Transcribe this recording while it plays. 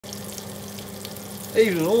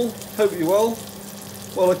Evening all, hope you're well.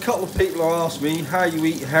 Well, a couple of people have asked me how you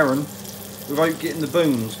eat herring without getting the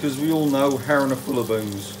bones, because we all know herring are full of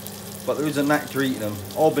bones. But there is a knack to eating them.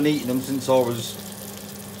 I've been eating them since I was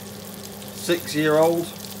 6-year-old.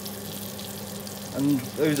 And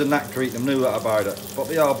there is a knack to eating them, knew that about it. But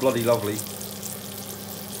they are bloody lovely.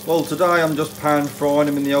 Well, today I'm just pan frying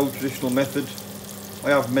them in the old traditional method.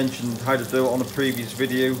 I have mentioned how to do it on a previous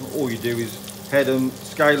video. All you do is head them,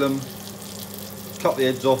 scale them, cut the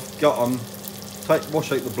heads off, gut them,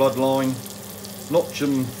 wash out the bloodline, notch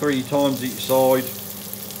them 3 times each side,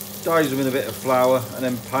 daze them in a bit of flour, and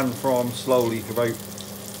then pan fry them slowly for about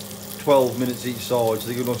 12 minutes each side so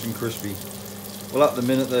they get nice and crispy. Well, at the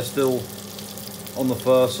minute they're still on the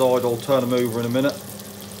first side. I'll turn them over in a minute,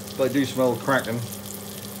 but they do smell cracking.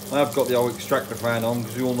 I have got the old extractor fan on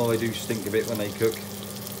because we all know they do stink a bit when they cook,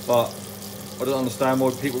 but I don't understand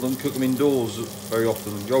why people don't cook them indoors very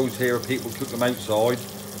often. You always hear of people cook them outside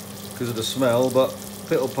because of the smell, but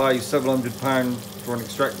people pay £700 for an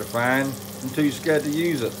extractor fan and too scared to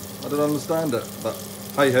use it. I don't understand it, but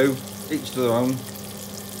hey ho, each to their own.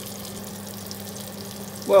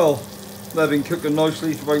 Well, they've been cooking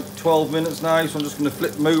nicely for about 12 minutes now, so I'm just going to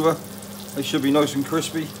flip them over. They should be nice and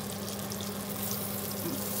crispy.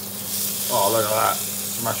 Oh, look at that,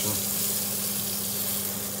 smashing.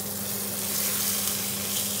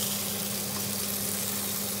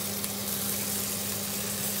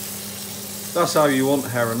 That's how you want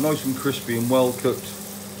herring, nice and crispy and well cooked.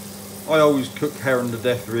 I always cook herring to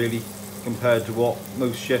death really, compared to what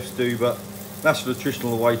most chefs do, but that's the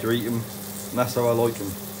traditional way to eat them, and that's how I like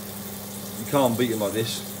them. You can't beat them like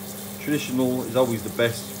this. Traditional is always the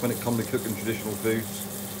best when it comes to cooking traditional foods.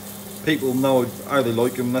 People know how they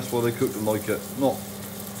like them, that's why they cook them like it. Not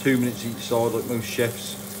 2 minutes each side like most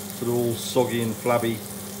chefs, so they're all soggy and flabby.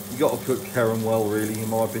 You got to cook herring well really, in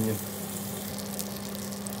my opinion.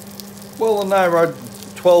 Well, and now we're at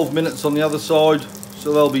 12 minutes on the other side,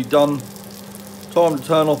 so they'll be done. Time to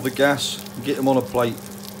turn off the gas and get them on a plate.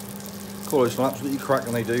 Cool, it's absolutely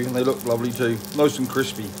cracking they do, and they look lovely too, nice and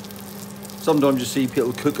crispy. Sometimes you see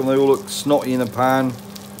people cook and they all look snotty in a pan,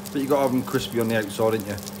 but you got to have them crispy on the outside, ain't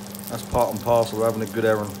you? That's part and parcel of having a good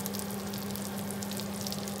herring.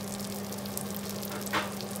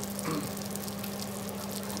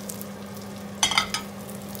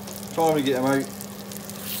 Time to get them out.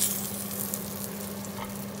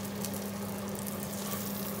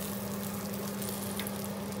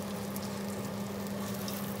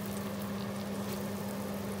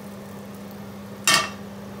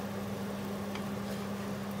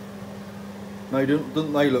 Now,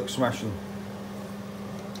 don't they look smashing?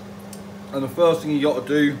 And the first thing you got to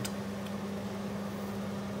do,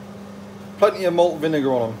 plenty of malt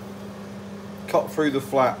vinegar on them, cut through the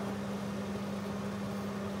flat.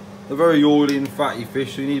 They're very oily and fatty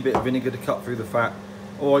fish, so you need a bit of vinegar to cut through the fat.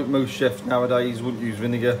 Alright, most chefs nowadays wouldn't use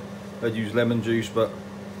vinegar, they'd use lemon juice, but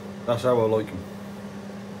that's how I like them.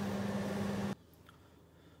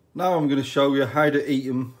 Now I'm going to show you how to eat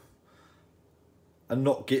them and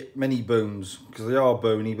not get many bones, because they are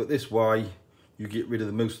bony, but this way you get rid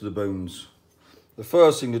of most of the bones. The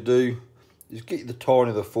first thing to do is get the tine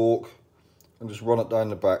of the fork and just run it down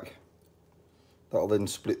the back. That'll then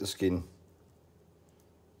split the skin.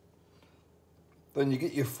 Then you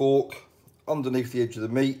get your fork underneath the edge of the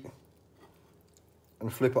meat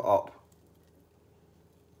and flip it up.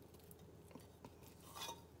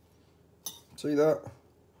 See that?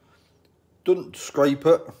 Don't scrape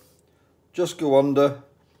it. Just go under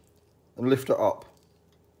and lift it up,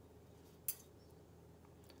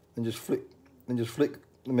 and just flick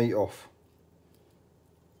the meat off.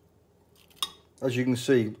 As you can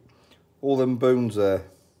see, all them bones there.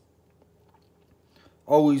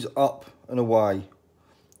 Always up and away,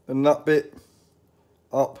 and that bit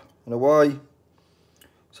up and away.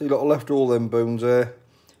 See, look, I left all them bones there.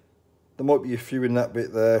 There might be a few in that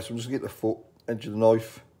bit there, so I'm just gonna get the foot edge of the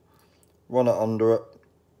knife, run it under it,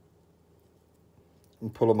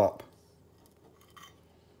 and pull them up.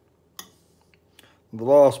 And the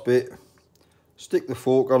last bit, stick the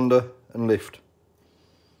fork under and lift.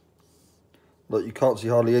 Look, you can't see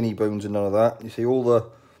hardly any bones in none of that. You see all the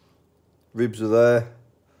ribs are there.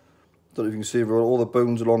 Don't know if you can see all the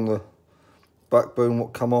bones along the backbone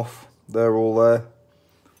what come off. They're all there.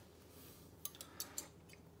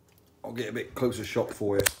 I'll get a bit closer shot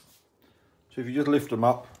for you. So if you just lift them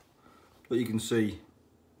up, but you can see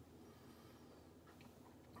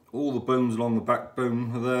all the bones along the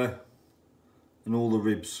backbone are there, and all the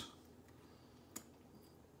ribs.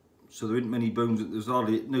 So there isn't many bones, there's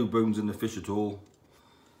hardly no bones in the fish at all.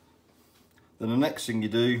 Then the next thing you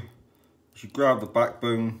do is you grab the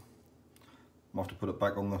backbone I'll have to put it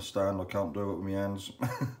back on the stand, I can't do it with my hands.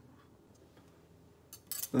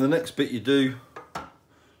 Then the next bit you do,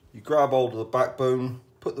 you grab hold of the backbone,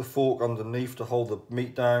 put the fork underneath to hold the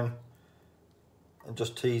meat down, and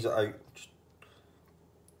just tease it out.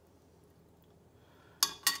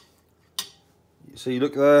 You see,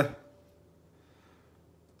 look there,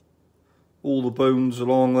 all the bones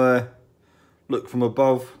along there. Look from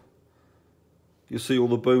above, you see all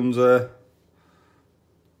the bones there.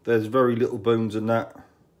 There's very little bones in that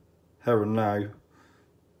herring now.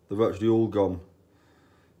 They're virtually all gone.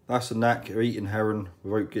 That's the knack of eating herring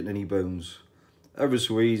without getting any bones. Ever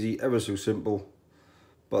so easy, ever so simple,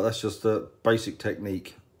 but that's just a basic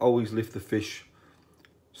technique. Always lift the fish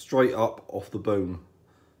straight up off the bone,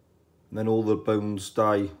 and then all the bones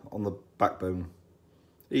stay on the backbone.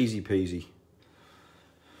 Easy peasy.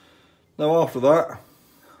 Now after that,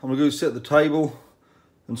 I'm going to go sit at the table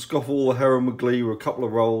and scoff all the herring with glee with a couple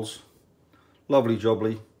of rolls. Lovely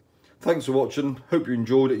jubbly. Thanks for watching. Hope you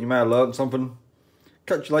enjoyed it. You may have learned something.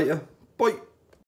 Catch you later. Bye.